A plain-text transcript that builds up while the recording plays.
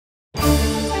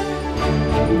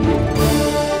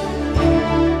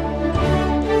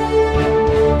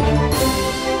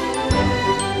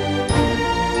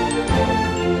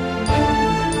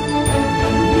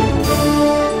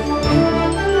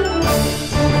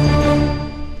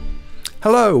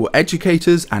Hello,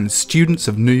 educators and students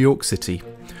of New York City.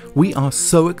 We are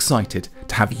so excited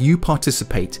to have you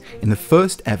participate in the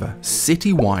first ever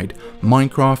citywide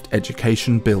Minecraft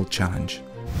Education Build Challenge.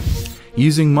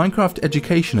 Using Minecraft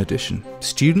Education Edition,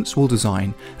 students will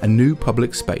design a new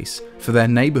public space for their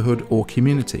neighbourhood or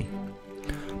community.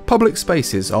 Public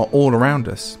spaces are all around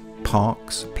us: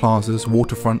 parks, plazas,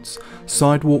 waterfronts,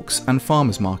 sidewalks and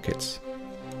farmers markets.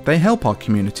 They help our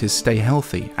communities stay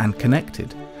healthy and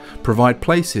connected, provide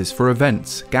places for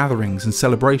events, gatherings and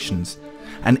celebrations,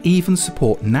 and even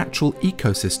support natural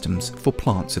ecosystems for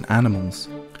plants and animals.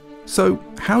 So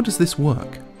how does this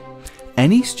work?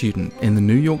 Any student in the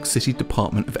New York City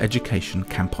Department of Education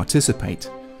can participate.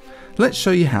 Let's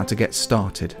show you how to get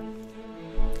started.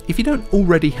 If you don't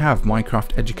already have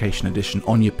Minecraft Education Edition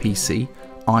on your PC,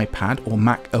 iPad or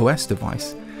Mac OS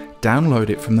device, download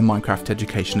it from the Minecraft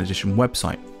Education Edition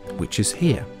website, which is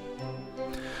here.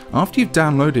 After you've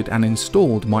downloaded and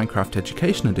installed Minecraft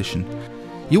Education Edition,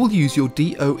 you will use your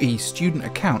DOE student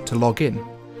account to log in.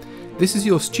 This is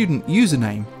your student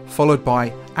username followed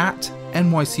by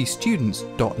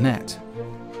 @nycstudents.net.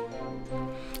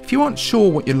 If you aren't sure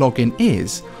what your login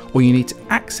is, or you need to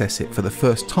access it for the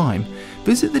first time,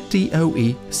 visit the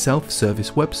DOE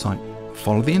self-service website.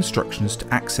 Follow the instructions to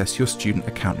access your student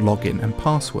account login and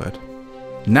password.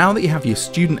 Now that you have your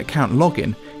student account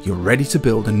login, you're ready to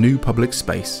build a new public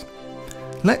space.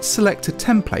 Let's select a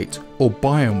template or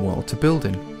biome world to build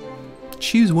in.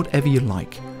 Choose whatever you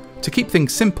like. To keep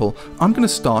things simple, I'm going to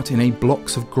start in a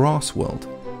blocks of grass world.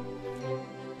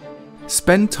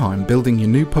 Spend time building your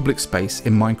new public space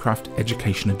in Minecraft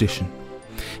Education Edition.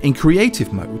 In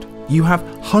creative mode, you have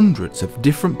hundreds of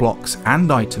different blocks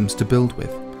and items to build with,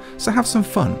 so have some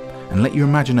fun and let your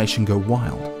imagination go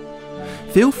wild.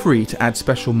 Feel free to add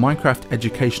special Minecraft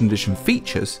Education Edition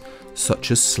features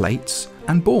such as slates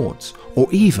and boards, or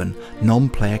even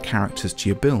non-player characters to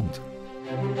your build.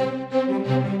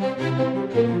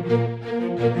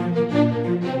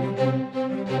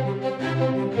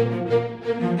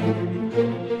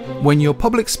 When your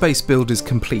public space build is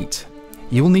complete,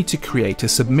 you will need to create a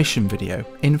submission video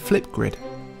in Flipgrid.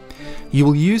 You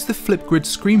will use the Flipgrid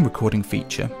screen recording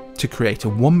feature to create a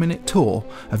 1-minute tour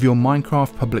of your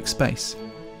Minecraft public space.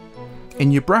 In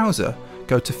your browser,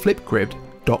 go to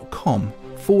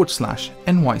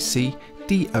flipgrid.com/NYC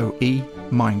DOE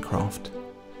Minecraft.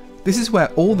 This is where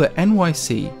all the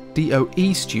NYC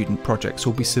DOE student projects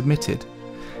will be submitted.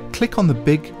 Click on the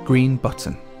big green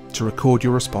button to record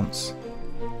your response.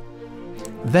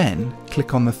 Then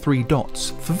click on the 3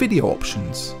 dots for video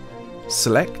options.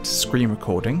 Select screen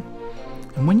recording,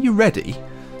 and when you're ready,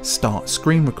 start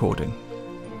screen recording.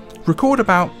 Record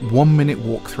about 1-minute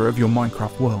walkthrough of your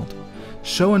Minecraft world.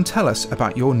 Show and tell us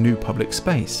about your new public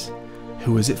space.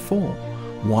 Who is it for?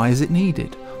 Why is it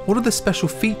needed? What are the special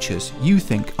features you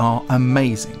think are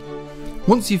amazing?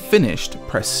 Once you've finished,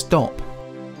 press stop.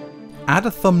 Add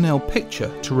a thumbnail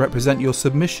picture to represent your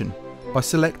submission by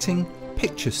selecting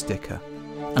Picture Sticker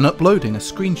and uploading a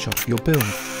screenshot of your build.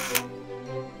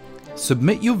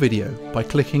 Submit your video by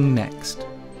clicking Next.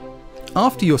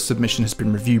 After your submission has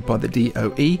been reviewed by the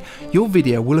DOE, your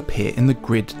video will appear in the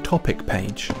grid topic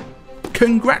page.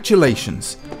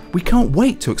 Congratulations! We can't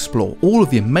wait to explore all of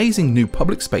the amazing new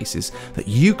public spaces that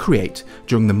you create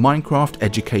during the Minecraft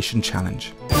Education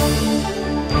Challenge.